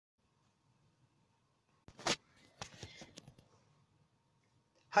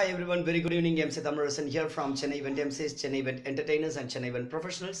Hi everyone, very good evening. Zee Tamil here from Chennai Event Emcees, Chennai Event Entertainers and Chennai Event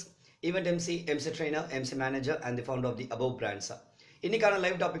Professionals, Event MC, MC Trainer, MC Manager and the founder of the above brands. இன்னைக்கான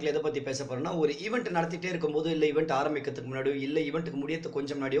live டாபிக்ல எதை பத்தி பேச போறோம்னா ஒரு event நடத்திட்டே இருக்கும்போது இல்ல event ஆரம்பிக்கிறதுக்கு முன்னாடியோ இல்ல ஈவென்ட்க்கு முடியறதுக்கு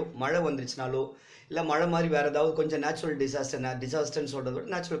கொஞ்சம் முன்னாடியோ மழை வந்துருச்சுனாலோ இல்ல மழை மாதிரி வேற ஏதாவது கொஞ்சம் நேச்சுரல் டிசாஸ்டர்னு சொல்றத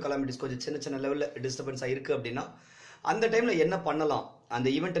விட நேச்சுரல் கலாமிட்டிஸ் கொஞ்சம் சின்ன சின்ன லெவல்ல டிஸ்டர்பன்ஸ் ஆயிருக்கு அப்படின்னா அந்த டைம்ல என்ன பண்ணலாம், அந்த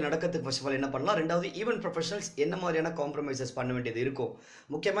ஈவெண்ட் நடக்கிறதுக்கு ஃபர்ஸ்ட் ஆஃப் ஆல் என்ன பண்ணலாம், ரெண்டாவது ஈவென்ட் ப்ரொஃபஷனல்ஸ் என்ன மாதிரியான காம்ப்ரமைசஸ் பண்ண வேண்டியது இருக்கும்.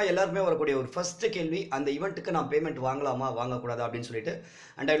 முக்கியமா எல்லாருமே வரக்கூடிய ஒரு ஃபர்ஸ்ட் கேள்வி, அந்த ஈவெண்ட்டுக்கு நான் பேமெண்ட் வாங்கலாமா வாங்கக்கூடாதா அப்படின்னு சொல்லிட்டு.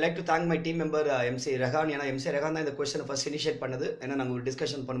 And I like to thank my team member MC Rehan. ஏன்னா எம்சி ரெஹான் தான் இந்த கொஸ்டினை ஃபர்ஸ்ட் இனிஷியேட் பண்ணது. ஏன்னா நாங்கள் ஒரு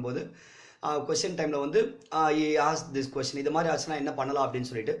டிஸ்கஷன் பண்ணும்போது கொஸ்டின் டைமில் வந்து ஆஸ்க் திஸ் கொஸ்டின் இது மாதிரி ஆச்சுன்னா என்ன பண்ணலாம் அப்படின்னு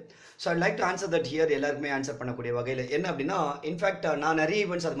சொல்லிட்டு. So I like to answer that here. எல்லாருக்குமே ஆன்சர் பண்ணக்கூடிய வகையில் என்ன அப்படின்னா, இன்ஃபேக்ட் நான் நிறைய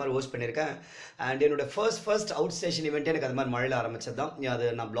ஈவெண்ட்ஸ் அது மாதிரி ஹோஸ்ட் பண்ணியிருக்கேன். அண்ட் என்னோட ஃபர்ஸ்ட் அவுட் ஸ்டேஷன் ஈவெண்ட்டே எனக்கு அது மாதிரி மழையில் ஆரம்பிச்சது தான். அது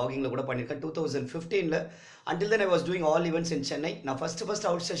நான் பிளாகிங்கில் கூட பண்ணியிருக்கேன் 2015. Until then I was doing all events in Chennai. நான் ஃபர்ஸ்ட்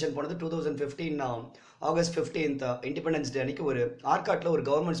அவுட் ஸ்டேஷன் போனது 2015 ஆகஸ்ட் 15th இண்டிபெண்டன்ஸ் டே அன்னைக்கு ஒரு ஆர்காட்டில் ஒரு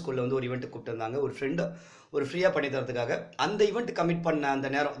கவர்மெண்ட் ஸ்கூலில் வந்து ஒரு ஈவெண்ட் கூப்பிட்டுருந்தாங்க. ஒரு ஃப்ரெண்டு ஒரு ஃப்ரீயாக பண்ணி தரதுக்காக அந்த ஈவெண்ட் கமிட் பண்ண அந்த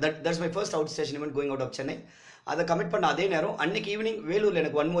நேரம் that's my first out station event going out of Chennai. அதை கமிட் பண்ண அதே நேரம் அன்னைக்கு ஈவினிங் வேலூரில்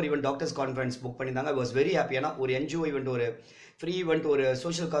எனக்கு one more event doctors conference book பண்ணியிருந்தாங்க. I was very happy. ஏன்னா ஒரு என்ஜிஓ ஈவெண்ட், ஒரு ஃப்ரீ ஈவெண்ட், ஒரு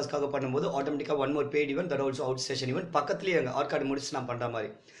சோஷியல் காஸ்க்காக பண்ணும்போது ஆட்டோமேட்டிக்காக one more paid event, that also out station event பக்கத்துலேயே எங்கள் ஆர்காடு முடிச்சு நான் பண்ணுற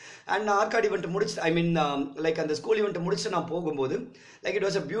மாதிரி. அண்ட் நான் ஆர்காட் ஈவெண்ட் முடிச்சு லைக் அந்த ஸ்கூல் ஈவெண்ட் முடிச்சு நான் போகும்போது like it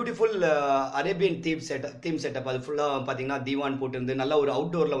was a beautiful Arabian theme setup. அது ஃபுல்லாக பார்த்தீங்கன்னா தீவான் போட்டுருந்து நல்ல ஒரு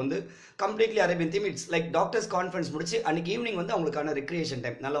அவுட்டோரில் வந்து completely Arabian theme. It's like doctors conference முடிச்சு அன்னைக்கு ஈவினிங் வந்து அவங்களுக்கான ரெக்ரியேஷன்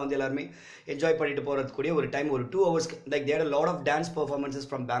டைம். நல்லா வந்து எல்லாருமே என்ஜாய் பண்ணிட்டு போகிறதுக்கூடிய ஒரு டைம், ஒரு 2 hours. Like that lot of dance performances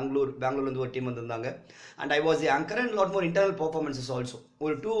from பெங்களூர்ல வந்து ஒரு டீம் வந்திருந்தாங்க. And I was the anchor and lot more internal performances also.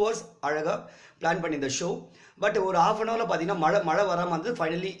 ஒரு 2 hours அழகாக பிளான் பண்ணி இந்த ஷோ. பட் ஒரு ½ an hour பார்த்தீங்கன்னா மழை வராமல் வந்து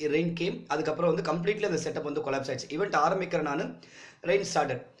ஃபைனலி ரெயின் கேம். அதுக்கப்புறம் வந்து கம்ப்ளீட்லி அந்த செட்டப் வந்து கொலாப்ஸ் ஆயிடுச்சு. ஈவெண்ட் ஆரம்பிக்கிற நான் ரெயின்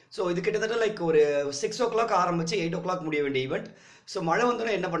ஸ்டார்டட். ஸோ இது கிட்டத்தட்ட லைக் ஒரு 6 o'clock ஆரம்பிச்சு 8 o'clock முடிய வேண்டிய ஈவெண்ட். ஸோ மழை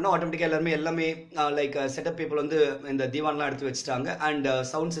வந்தோன்னா என்ன பண்ணோம், ஆட்டோமேட்டிக்காக எல்லாமே லைக் செட்டப் பீப்புள் வந்து இந்த தீவான்லாம் எடுத்து வச்சுட்டாங்க. அண்ட்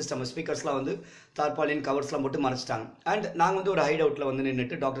சவுண்ட் சிஸ்டம் ஸ்பீக்கர்ஸ்லாம் வந்து தார்பாலின் கவர்ஸ்லாம் போட்டு மறைச்சிட்டாங்க. அண்ட் நாங்கள் வந்து ஒரு ஹைட் அவுட்டில் வந்து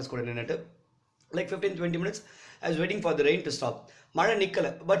நின்றுட்டு டாக்டர்ஸ் கூட நின்றுட்டு like 15-20 minutes I was waiting for the rain to stop. மழை நிற்கல.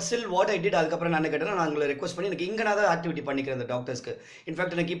 But still what I did, அதுக்கப்புறம் நான் கேட்டேன்னா நான் உங்களை ரெக்வஸ்ட் பண்ணி எனக்கு இங்கே நான் தான் ஆக்டிவிட்டி பண்ணிக்கிறேன் அந்த டாக்டர்ஸ்க்கு.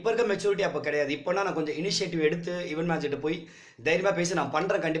 இன்ஃபேக்ட் எனக்கு இப்போ இருக்க மெச்சூரிட்டி அப்போ கிடையாது. இப்போனா நான் கொஞ்சம் இனிஷியேட்டிவ் எடுத்து ஈவென்ட் மேனேஜர்கிட்ட போய் தைரியமாக பேசி நான்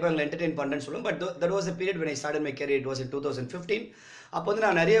பண்ணுறேன், கண்டிப்பாக எங்களை என்டர்டெயின் பண்ணுறேன்னு சொல்லுவேன். But that was a period when I started my career. It was in 2015. அப்போ வந்து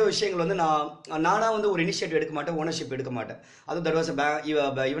நான் நிறைய விஷயங்கள் வந்து நானாக வந்து ஒரு இனிஷியேட்டிவ் எடுக்க மாட்டேன், ஓனர்ஷிப் எடுக்க மாட்டேன். அதுவும் that was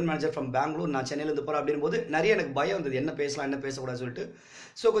event manager from Bangalore. நான் சென்னையிலேருந்து போகிறேன் அப்படின் போது நிறைய எனக்கு பயம் வந்தது, என்ன பேசலாம் என்ன பேசக்கூடாது சொல்லிட்டு.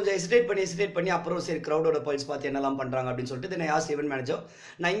 ஸோ கொஞ்சம் ஹெசிடேட் பண்ணி அப்புறம் சரி க்ரௌடோட பல்ஸ் பார்த்து என்னெல்லாம் பண்ணுறாங்க அப்படின்னு சொல்லிட்டு தென் ஆஸ் ஈவென்ட் மேனேஜர்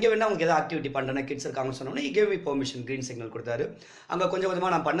நான் இங்கே வேணா அவங்க ஏதாவது ஆக்டிவிட்டி பண்ணுறேன், கிட்ஸ் இருக்காங்கன்னு சொன்னோன்னே he gave me permission, green signal கொடுத்தாரு. அங்கே கொஞ்சம்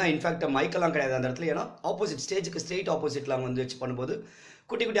கொஞ்சமாக நான் பண்ணேன். இன்ஃபேக்ட் மைக்கெல்லாம் கிடையாது அந்த இடத்துல. ஏன்னா ஆப்போசிட் ஸ்டேஜுக்கு ஸ்ட்ரெயிட் ஆப்போசிட்டில் அவங்க வந்து வச்சு பண்ணும்போது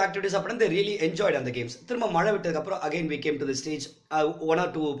குட்டி ஆக்டிவிட்டிஸ் அப்படின்னு ரியலி என்ஜாய்ட் அந்த கேம்ஸ். திரும்ப மழை விட்டதுக்கப்புறம் again we came to the stage. 1 or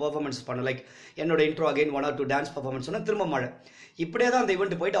 2 performance பண்ணோம். லைக் என்னோட intro again 1 or 2 dance performance சொன்னால் திரும்ப மழை. இப்படியே தான் அந்த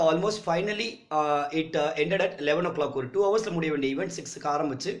ஈவெண்ட் போயிட்டு almost finally it ended at 11 o'clock. ஒரு 2 hours முடிய வேண்டிய ஈவெண்ட் 6க்கு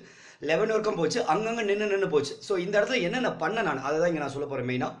ஆரம்பிச்சு 11 வரைக்கும் போச்சு. அங்கங்கே நின்று போச்சு. ஸோ இந்த இடத்துல என்னென்ன பண்ண நான் அதை தான் இங்கே நான் சொல்ல போகிறேன்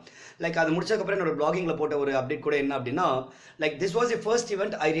மெயினாக. லைக் அது முடிச்சதுக்கப்புறம் என்னோட பிளாகிங்கில் போட்ட ஒரு அப்டேட் கூட என்ன அப்படின்னா, like this was a first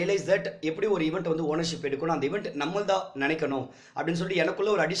event. I realise that எப்படி ஒரு ஈவெண்ட் வந்து ஓனர்ஷிப் எடுக்கணும், அந்த ஈவெண்ட் நம்ம தான் நினைக்கணும் அப்படின்னு சொல்லிட்டு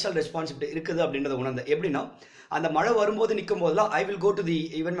எனக்குள்ள ஒரு அடிஷனல் ரெஸ்பான்சிபிலிட்டி இருக்குது அப்படின்றத உணர்ந்தேன். எப்படின்னா அந்த மழை வரும்போது நிற்கும் போதெல்லாம் I will go to the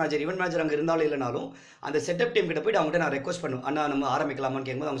event manager அங்கே இருந்தாலும் இல்லைனாலும் அந்த செட்டப் டீம் கிட்ட போயிட்டு அவங்ககிட்ட நான் ரெக்வஸ்ட் பண்ணுவேன், அண்ணா நம்ம ஆரம்பிக்கலாமான்னு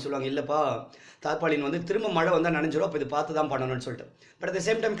கேட்கும்போது அவங்க சொல்லுவாங்க, இல்லைப்பா தார்பாலின் வந்து திரும்ப மழை வந்தால் நனைஞ்சிடும், அப்போ இது பார்த்து தான் பண்ணணும்னு சொல்லிட்டு. But at the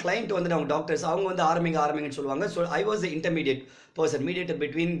same time client வந்து அவங்க டாக்டர்ஸ் அவங்க வந்து ஆரம்பிங்கன்னு சொல்லுவாங்க. So I was the intermediate person, mediator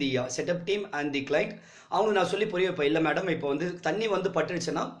between the setup team and the client. அவங்க நான் சொல்லி புரிய வைப்பேன், இல்லை மேடம் இப்போ வந்து தண்ணி வந்து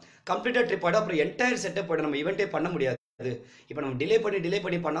பட்டுருச்சுன்னா கம்ப்ளீட்டாக ட்ரிப் ஆகிடும், அப்புறம் என்டையர் செட்டப் போய்ட்டு நம்ம ஈவெண்ட்டே பண்ண முடியாது. இப்போ நம்ம டிலே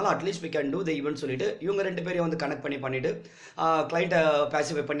பண்ணி பண்ணாலும் at least we can do the event சொல்லிட்டு இவங்க 2 பேரையும் வந்து கனெக்ட் பண்ணிட்டு கிளைண்ட்டை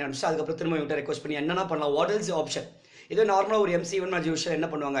பேசிஃபை பண்ணி அனுப்பிச்சு அதுக்கப்புறம் திரும்ப இவங்க ரெக்வஸ்ட் பண்ணி என்னென்ன பண்ணலாம், வாட் இஸ் ஆப்ஷன். இது நார்மலாக ஒரு எம்சி ஈவென்ட் மேனேஜர் விஷயம் என்ன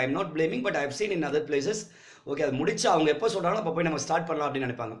பண்ணுவாங்க, I am not blaming but I have seen in other places. Okay அது முடிச்சு அவங்க எப்போ சொல்கிறாங்களோ அப்போ போய் நம்ம ஸ்டார்ட் பண்ணலாம் அப்படின்னு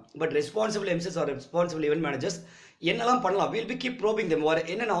நினைப்பாங்க. But responsible MCs are responsible event managers என்னெல்லாம் பண்ணலாம், will be keep probing them. வர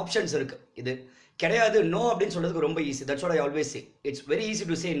என்னென்ன ஆப்ஷன்ஸ் இருக்குது, இது கிடையாது நோ அப்படின்னு சொல்றதுக்கு ரொம்ப easy. That's what I always say, it's very easy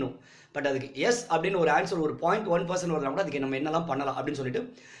to say no. But அதுக்கு எஸ் அப்படின்னு ஒரு ஆன்சர் ஒரு 0.1% வரலாம் கூட அதுக்கு நம்ம என்னெல்லாம் பண்ணலாம் அப்படின்னு சொல்லிட்டு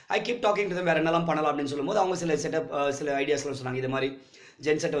I keep talking to them. வேற என்னெல்லாம் பண்ணலாம் அப்படின்னு சொல்லும்போது அவங்க சில ஐடியாஸ்லாம் சொன்னாங்க. இது மாதிரி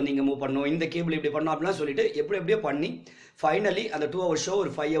ஜென்செட் வந்து இங்கே மூவ் பண்ணணும், இந்த கேபிள் இப்படி பண்ணணும் அப்படிலாம் சொல்லிட்டு எப்படியோ பண்ணி ஃபைனலி அந்த 2 hour ஷோ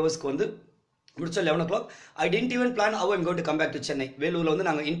ஒரு 5 hours வந்து முடிச்ச 11 o'clock. I didn't even plan how I'm going to come back to Chennai. வேலூர்ல வந்து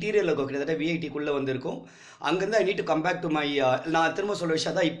நாங்கள் இன்டீரியரில் இருக்கோம், கிட்டத்தட்ட விஐடிக்குள்ளே வந்திருக்கோம். அங்கேருந்து I need to come back to my, நான் திரும்ப சொல்ல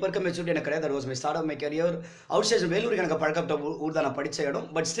விஷயம் தான், இப்போ இருக்க மெச்சூரிட்டி எனக்கு கிடையாது. Was my start of my career out station. வேலூருக்கு எனக்கு பழக்கப்பட்ட ஊர் தான், நான் படித்த இடம்.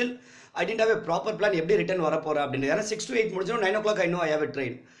 But still I tent have a proper plan எப்படி ரிட்டர்ன் வர போகிறேன் அப்படின்னு. ஏன்னா 6 to 8 முடிஞ்சிடும், 9 o'clock I know I have a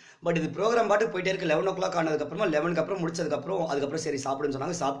train. But இது ப்ரோக்ராம் பாட்டுக்கு போயிட்டே இருக்கு. 11 o'clock ஆனதுக்கப்புறமா 11க்கு அப்புறம் முடிச்சதுக்கப்புறம் அதுக்கப்புறம் சரி சாப்பிடுன்னு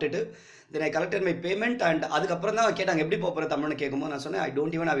சொன்னாங்க. சாப்பிட்டுட்டு தென் I collected my payment. And அதுக்கப்புறம் தான் கேட்டாங்க எப்படி போகிற தமிழ்னு கேட்கும்போது நான் சொன்னேன் I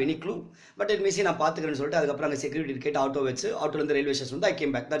don't even have any clue, but it மீசி நான் பார்த்துக்கிறேன்னு சொல்லிட்டு அதுக்கப்புறம் அங்கே செக்யூரிட்டி கேட்டு ஆட்டோ வச்சு ஆட்டோலேருந்து ரயில்வே ஸ்டேஷன் வந்து I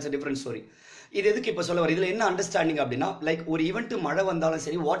came back. That's a different story. இது எதுக்கு இப்போ சொல்ல வர, இதில் என்ன அண்டர்ஸ்டாண்டிங் அப்படின்னா, லைக் ஒரு ஈவெண்ட் மழை வந்தாலும்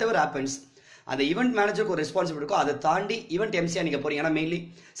சரி, வாட் எவர் ஹேப்பன்ஸ், அந்த ஈவெண்ட் மேனேஜருக்கு ஒரு ரெஸ்பான்சிபிலிட்டி இருக்கும். அதை தாண்டி ஈவெண்ட் எம்சியாக நீங்கள் போகிறீங்க. ஏன்னா mainly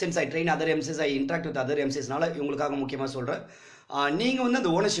since I train other MCs, I interact with other எம்சிஸ்னால இவங்களுக்காக முக்கியமாக சொல்கிறேன், நீங்கள் வந்து அந்த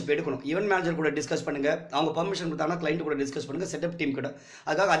ஓனர்ஷிப் எடுக்கணும். ஈவெண்ட் மேனேஜர் கூட டிஸ்கஸ் பண்ணுங்கள், அவங்க பர்மிஷன் கொடுத்தாங்கன்னா கிளைண்ட் கூட டிஸ்கஸ் பண்ணுங்கள், செட்டப் டீம் கூட.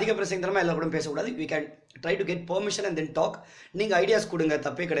 அதுக்காக அதிக பிரசங்கரமாக எல்லாரும் கூட பேசக்கூடாது. We can try to get permission and then talk. நீங்கள் ஐடியாஸ் கொடுங்க,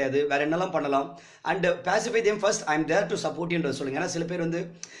 தப்பே கிடையாது. வேறு என்னெல்லாம் பண்ணலாம். And pacify them first, I am there to சப்போர்ட்ன்றது சொல்லுங்கள். ஏன்னா சில பேர் வந்து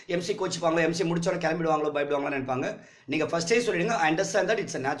எம்சி கோச்சுப்பாங்களோ, எம்சி முடிச்சோன்னே கிளம்பிடுவாங்களோ, பயப்படுவாங்களோ நினைப்பாங்க. நீங்கள் ஃபர்ஸ்டே சொல்லிடுங்க, I understand that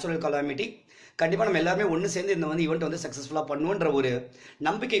it's a natural Calamity. கண்டிப்பாக நம்ம எல்லாருமே ஒன்று சேர்ந்து இந்த வந்து ஈவெண்ட் வந்து சக்ஸஸ்ஃபுல்லாக பண்ணுவோன்ற ஒரு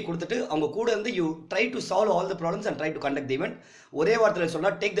நம்பிக்கை கொடுத்துட்டு அவங்க கூட வந்து you try to solve all the problems and try to conduct the event. ஒரே வார்த்தையில்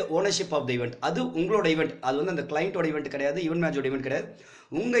சொன்னால் take the ownership of the event. அது உங்களோட ஈவெண்ட், அது வந்து அந்த கிளைண்டோட ஈவெண்ட் கிடையாது, ஈவெண்ட் மேனேஜரோட ஈவெண்ட் கிடையாது.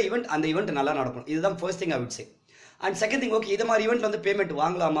 உங்கள் ஈவெண்ட், அந்த ஈவெண்ட் நல்லா நடக்கும். இதுதான் first thing I would say. And second thing, okay இது மாதிரி ஈவெண்ட் வந்து பேமெண்ட்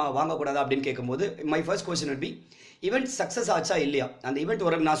வாங்கலாமா வாங்கக்கூடாதா அப்படின்னு கேட்கும்போது my first question will be, event success ஆச்சா இல்லையா? அந்த ஈவெண்ட்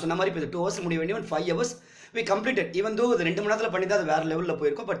ஒரு நான் சொன்ன மாதிரி இப்போ 2 hours முடிய வேண்டிய 5 hours we completed. even though அது 2 மணி நேரத்தில் பண்ணி தான் அது வேறு லெவலில்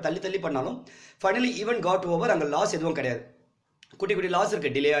போயிருக்கும். பட் தள்ளி பண்ணாலும் ஃபைனலி ஈவெண்ட் காட் ஓவர். அங்கே லாஸ் எதுவும் கிடையாது. குட்டி லாஸ்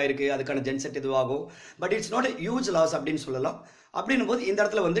இருக்குது, டிலே ஆயிருக்கு, அதுக்கான ஜென்செட் இதுவாகும். But it's not huge loss அப்படின்னு சொல்லலாம். அப்படின்னும் போது இந்த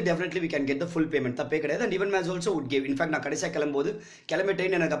இடத்துல வந்து definitely we can get the full payment, தப்பே கிடையாது. And event manager also would give. In fact நான் கடைசியாக கிளம்பி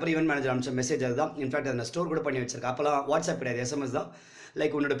ட்ரெயின் எனக்கு அப்புறம் ஈவெண்ட் மேனேஜர் அனுப்பிச்ச மெசேஜ் அதுதான். இன்ஃபேக்ட் அதை ஸ்டோர் கூட பண்ணி வச்சிருக்கேன். அப்போலாம் வாட்ஸ்அப் கிடையாது, எஸ்எம்எஸ் தான்.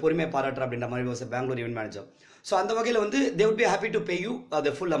 லைக் உன்னோட பொறுமையை பாராட்டுற அப்படின்ற மாதிரி was Bangalore event manager. So அந்த வகையில் வந்து they would be happy to pay you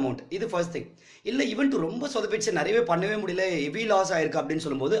the full amount. இது ஃபர்ஸ்ட் திங். இல்லை ஈவெண்ட் ரொம்ப சொதப்பிச்சு, நிறையவே பண்ணவே முடியல, ஹெவி லாஸ் ஆயிருக்கு அப்படின்னு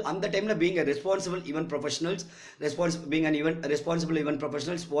சொல்லும்போது அந்த டைமில் being a responsible event professionals, responsible event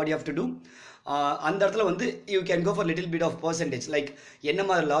professionals, what you have to two, அந்த இடத்துல வந்து you can go for little bit of percentage. Like என்ன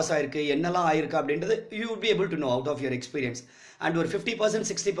மாதிரி லாஸ் ஆயிருக்கு, என்னெல்லாம் ஆயிருக்கு அப்படின்றது you will be able to know out of your experience. And ஒரு 50%,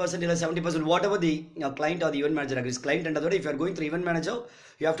 60% இல்லை 70%, what ever the client R the event manager agrees. கிளைண்ட்ன்றதோட if you are going through event manager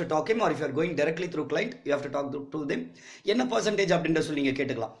you have to talk him, R if you are going directly through client you have to talk to them. என்ன percentage அப்படின்ற சொல்லி நீங்கள்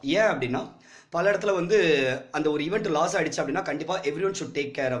கேட்டுக்கலாம். ஏன் அப்படின்னா பல இடத்துல வந்து அந்த ஒரு ஈவெண்ட் லாஸ் ஆயிடுச்சு அப்படின்னா கண்டிப்பாக every one should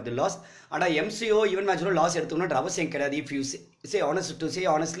take care of the loss. ஆனால் எம்சிஓ ஈவெண்ட் மேனேஜரோ லாஸ் எடுத்துக்கணுன்ற அவசியம் கிடையாது. இஃப் யூ சே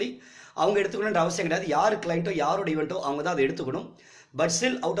ஆனஸ்ட்லி அவங்க எடுத்துக்கணுன்ற அவசியம் கிடையாது. யார் கிளைண்ட்டோ யாரோட ஈவெண்ட்டோ அவங்க தான் அதை எடுத்துக்கணும். But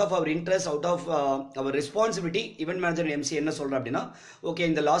still out of our interest, out of our responsibility, event manager MC என்ன சொல்கிறேன் அப்படின்னா, ஓகே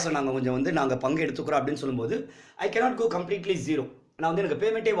இந்த லாஸில் நாங்கள் கொஞ்சம் வந்து நாங்கள் பங்கு எடுத்துக்கிறோம் அப்படின்னு சொல்லும்போது I cannot go completely zero. நான் வந்து எனக்கு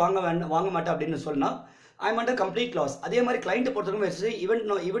பேமெண்ட்டே வாங்க மாட்டேன் அப்படின்னு சொன்னால் I am under complete loss. அதே மாதிரி கிளைண்ட்டை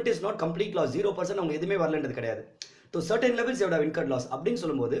பொறுத்தவரைக்கும் event is not complete loss, 0% அவங்க எதுவுமே வரலன்றது கிடையாது. டு சர்டன் லெவல்ஸ் எவ்வளோ இன்கர்ட் லாஸ் அப்படின்னு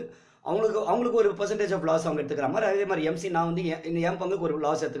சொல்லும்போது அவங்களுக்கு ஒரு பர்சன்டேஜ் ஆஃப் லாஸ் அவங்க எடுத்துக்கிற மாதிரி. அதே மாதிரி எம்சி நான் வந்து என் பங்குக்கு ஒரு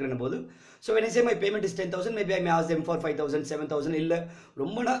லாஸ் எடுத்துக்கிறேன் போது, so when I say my payment is 10,000, maybe I may ask them for 5,000, 7,000, இல்லை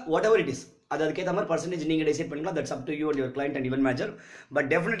ரொம்பனா வாட் எவர் இட் இஸ், அதுக்கேற்ற மாதிரி பர்சன்டேஜ் நீங்கள் டிசைட் பண்ணிக்கலாம். That's up to you and your client and event manager. But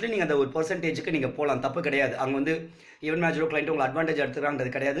definitely நீங்கள் அந்த ஒரு பர்சன்டேஜுக்கு நீங்கள் போகலாம், தப்பு கிடையாது. அவங்க வந்து ஈவெண்ட் மேனேஜரோ கிளைண்ட் உங்களை அட்வான்டேஜ்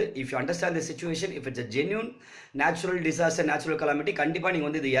எடுத்துக்கிறாங்கிறது கிடையாது. If you understand the situation, if it's a genuine natural disaster, natural Calamity, கண்டிப்பாக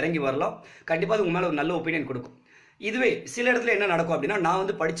நீங்கள் வந்து இது இறங்கி வரலாம். கண்டிப்பாக அது உங்கள் மேலே ஒரு நல்ல ஒப்பீனியன் கொடுக்கும். இதுவே சில இடத்துல என்ன நடக்கும் அப்படின்னா, நான்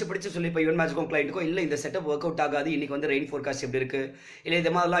வந்து படிச்சு சொல்லி இப்போ ஈவெண்ட் மேனேஜருக்கும் கிளைண்ட்டுக்கும் இல்லை இந்த செட்டப் ஒர்க் அவுட் ஆகாது, இன்னைக்கு வந்து ரெயின் ஃபோர்காஸ்ட் எப்படி இருக்குது, இல்லை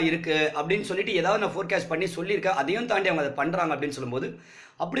இது மாதிரிலாம் இருக்குது அப்படின்னு சொல்லிட்டு ஏதாவது நான் ஃபோர்காஸ்ட் பண்ணி சொல்லியிருக்கேன், அதையும் தாண்டி அவங்க அதை பண்ணுறாங்க அப்படின்னு சொல்லும்போது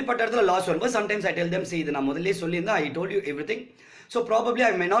அப்படிப்பட்ட இடத்துல லாஸ் வரும்போது sometimes I tell them, see இது நான் முதல்ல சொல்லியிருந்தேன், I told you everything, so probably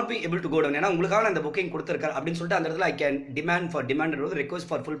I may not be able to go down, ஏன்னா உங்களுக்காக அந்த புக்கிங் கொடுத்துருக்காரு அப்படின்னு சொல்லிட்டு அந்த இடத்துல I can demand request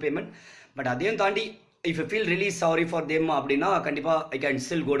for full payment. But அதையும் தாண்டி if you feel really sorry for them அப்படின்னா கண்டிப்பாக I can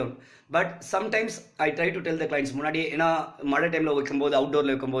still go down. But sometimes I try to tell the clients முன்னாடி, ஏன்னா மழை டைமில் வைக்கும்போது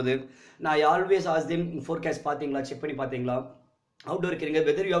அவுட்டோரில் வைக்கும்போது நான் ஆல்வேஸ் ஆஸ் தெம், ஃபோர்காஸ்ட் பார்த்தீங்களா, செக் பண்ணி பார்த்தீங்களா, அவுட்டோர் இருக்கிறீங்க,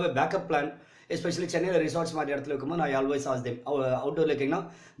 whether you have a backup plan. Especially சென்னையில் ரிசார்ட்ஸ் மாதிரி இடத்துல இருக்கும்போது நான் ஆல்வேஸ் ஆஸ் தெம், அவுட்டோரில் இருக்கீங்கன்னா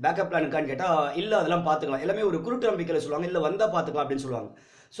பேக்கப் பிளான் இருக்கான்னு கேட்டால் இல்லை அதெல்லாம் பார்த்துக்கலாம், எல்லாமே ஒரு குருட்டு நம்பிக்கையில் சொல்லுவாங்க, இல்லை வந்தால் பார்த்துக்கலாம் அப்படின்னு சொல்லுவாங்க.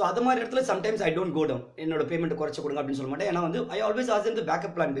 ஸோ அது மாதிரி இடத்துல sometimes I don't go down, என்னோட பேமெண்ட் குறைச்சி கொடுங்க அப்படின்னு சொல்ல மாட்டேன். ஏன்னா வந்து ஐ ஆல்வேஸ் ஆஸ் இந்த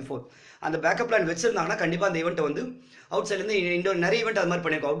பேக்கப் பிளான் பிஃபோர். அந்த பேக்கப் பிளான் வச்சிருந்தாங்கன்னா கண்டிப்பாக அந்த ஈவெண்ட்டை வந்து அவுட் சைட்லேருந்து இண்டோர் நிறைய ஈவெண்ட் அது மாதிரி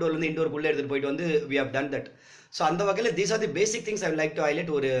பண்ணியிருக்கோம். அவுட்டோர்லேருந்து இண்டோருக்குள்ளே எடுத்துகிட்டு போயிட்டு வந்து we have done that. So அந்த வகையில் these are the basic things I would like to highlight.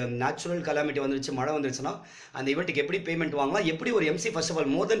 ஒரு நேச்சுரல் calamity வந்துருச்சு, மழை வந்துருச்சுன்னா அந்த ஈவெண்ட்டுக்கு எப்படி பேமெண்ட் வாங்கலாம், எப்படி ஒரு MC first of all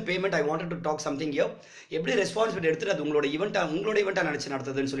more then payment I wanted to talk something யோ, எப்படி ரெஸ்பான்சிபிலிட்டி எடுத்துட்டு அது உங்களோட ஈவெண்ட்டாக நினச்சி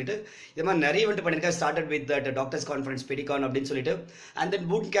நடத்துதுன்னு சொல்லிட்டு இது மாதிரி நிறைய ஈவெண்ட் பண்ணியிருக்கேன். Started with that doctors conference பெடிகான் அப்படின்னு சொல்லிட்டு and then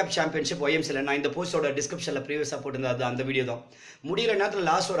boot gap championship ஒய்எம்சியில் நான் இந்த போஸ்டோட டிஸ்கிரிப்ஷனில் ப்ரீவியஸாக போட்டிருந்தது அந்த வீடியோ தான். முடிகிற நேரத்தில்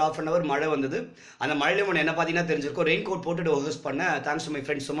லாஸ்ட் ஒரு ½ hour மழை வந்தது. அந்த மழையில ஒன்று என்ன பார்த்தீங்கன்னா தெரிஞ்சிருக்கும், ரெயின் கோட் போட்டுட்டு ஹோஸ்ட் பண்ணேன். Thanks to my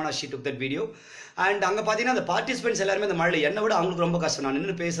friend Sumana, she took that video. And அங்கே பார்த்தீங்கன்னா அந்த பார்ட்டிசிபென்ட்ஸ் எல்லாருமே அந்த மழையில் என்னை விட அவங்களுக்கு ரொம்ப கஷ்டம். நான்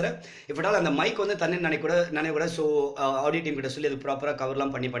நின்று பேசுகிறேன், இப்படால் அந்த மைக் வந்து தண்ணி நினைக்கூட ஸோ ஆடியோ டீம் கிட்ட சொல்லி அது ப்ராப்பராக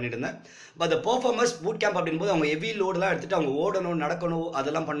கவர்லாம் பண்ணிட்டு இருந்தேன். பட் பெர்ஃபார்மர்ஸ் பூட் கேம்ப் அப்படின்போது அவங்க ஹெவி லோடெலாம் எடுத்துகிட்டு அவங்க ஓடணும் நடக்கணும்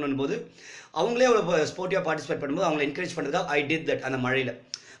அதெல்லாம் பண்ணும்போது அவங்களே ஒரு ஸ்போர்ட்டிவாக பார்ட்டிசிபேட் பண்ணும்போது அவங்களை என்கரேஜ் பண்ணுறதுக்காக ஐ டிட் தட் அந்த மழையில்.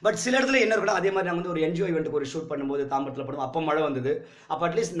 பட் சில இடத்துல என்ன இருக்கணும், அதே மாதிரி நாங்கள் வந்து ஒரு என்ஜிஓ ஈவெண்ட்டுக்கு ஒரு ஷூட் பண்ணும்போது தாம்பரத்தில் பண்ணுவோம், அப்போ மழை வந்தது. அப்போ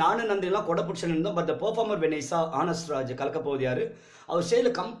அட்லீஸ்ட் நானும் நந்திலாம் கொடை பிடிச்சுன்னு இருந்தோம். பட் பெர்ஃபார்மர் வெனைஸா ஆனஸ்ட் ராஜ் கலக்க போகுது யார், அவர்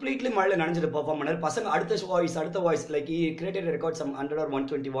ஸ்டேஜில் கம்ப்ளீட்லி மழையில் நனைஞ்சிட்டு பெர்ஃபார்ம் பண்ணார். பசங்க அடுத்த voice like created record some 100 or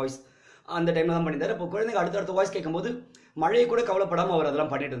 120 voice அந்த டைமில் தான் பண்ணியிருந்தார். இப்போ குழந்தைங்க அடுத்த வாய்ஸ் கேட்கும்போது மழையை கூட கவலைப்படாமல் அவர்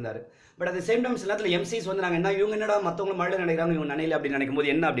அதெல்லாம் பண்ணிட்டு இருந்தார். But at the same time சில நேரத்தில் எம்சிஸ் வந்து நாங்கள் என்ன இவங்க என்னடா மற்றவங்க மழையில் நினைக்கிறாங்க இவங்க நினைல அப்படின்னு நினைக்கும்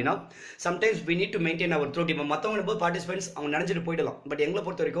போது என்ன அப்படின்னா sometimes we need to maintain our throat. இப்போ மற்றவங்க போது பார்ட்டிசிபென்ட்ஸ் அவங்க நினைச்சிட்டு போயிடலாம். பட் எங்களை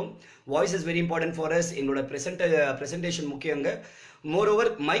பொறுத்த வரைக்கும் voice is very important for us. எங்களோட ப்ரெசன்டேஷன் முக்கியங்க. More over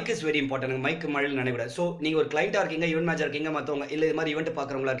mic is very important. Mic மழையில் நினைவிடாது. ஸோ நீங்கள் ஒரு கிளைண்ட்டாக இருக்கீங்க, ஈவெண்ட் மேனேஜர் இருக்கீங்க, மற்றவங்க இல்லை இது மாதிரி ஈவெண்ட்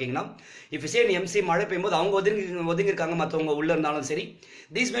பார்க்குறவங்களா இருக்கீங்கன்னா இஃப் சே எம்சி மழை பெய்யும்போது அவங்க ஒதுங்கி இருக்காங்க, மற்றவங்க உள்ளே இருந்தாலும் சரி,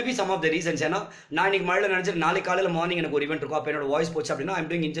 these may be some of the reasons. ஏன்னா நான் இன்னைக்கு மழையில் நினைச்சிட்டு நாளைக்கு காலையில் மார்னிங் எனக்கு ஒரு ஈவெண்ட் இருக்கும், அப்போ என்னோட வாய்ஸ் போச்சு அப்படின்னா I'm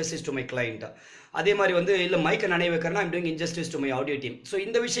doing injustice to my client. அதே மாதிரி வந்து இல்லை மைக்கை நினைவு வைக்கிறேன்னா I'm doing injustice to my audio team. So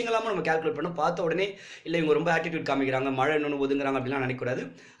இந்த விஷயங்களாம நம்ம கேல்குலேட் பண்ணணும். பார்த்த உடனே இல்லை இவங்க ரொம்ப ஆட்டிடியூட் காமிக்கிறாங்க, மழை இன்னொன்று ஒதுங்குறாங்க அப்படிலாம் நினைக்கூடாது.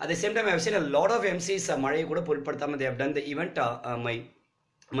 At the same time I've seen a lot of MCs மழையை கூட பொருட்படுத்தாமல் they have done the event. My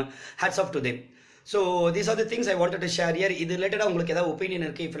hats off to them. So these are the things I wanted to share here. இது ரிலேட்டடாக உங்களுக்கு ஏதாவது ஒப்பீனியன்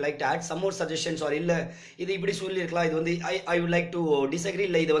இருக்குது, if you like to add some more suggestions or இல்லை இது இப்படி சொல்லியிருக்கலாம், இது வந்து I would like to disagree,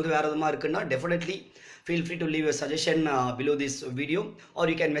 இல்லை இது வந்து வேறு விதமாக இருக்குன்னா definitely feel free to leave a suggestion below this video, or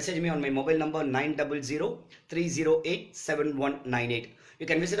you can message me on my mobile number 900-308-7198. You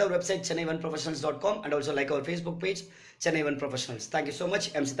can visit our website chennai1professionals.com and also like our Facebook page Chennai1 Professionals. Thank you so much.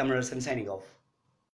 Emcee Thamizharasan signing off.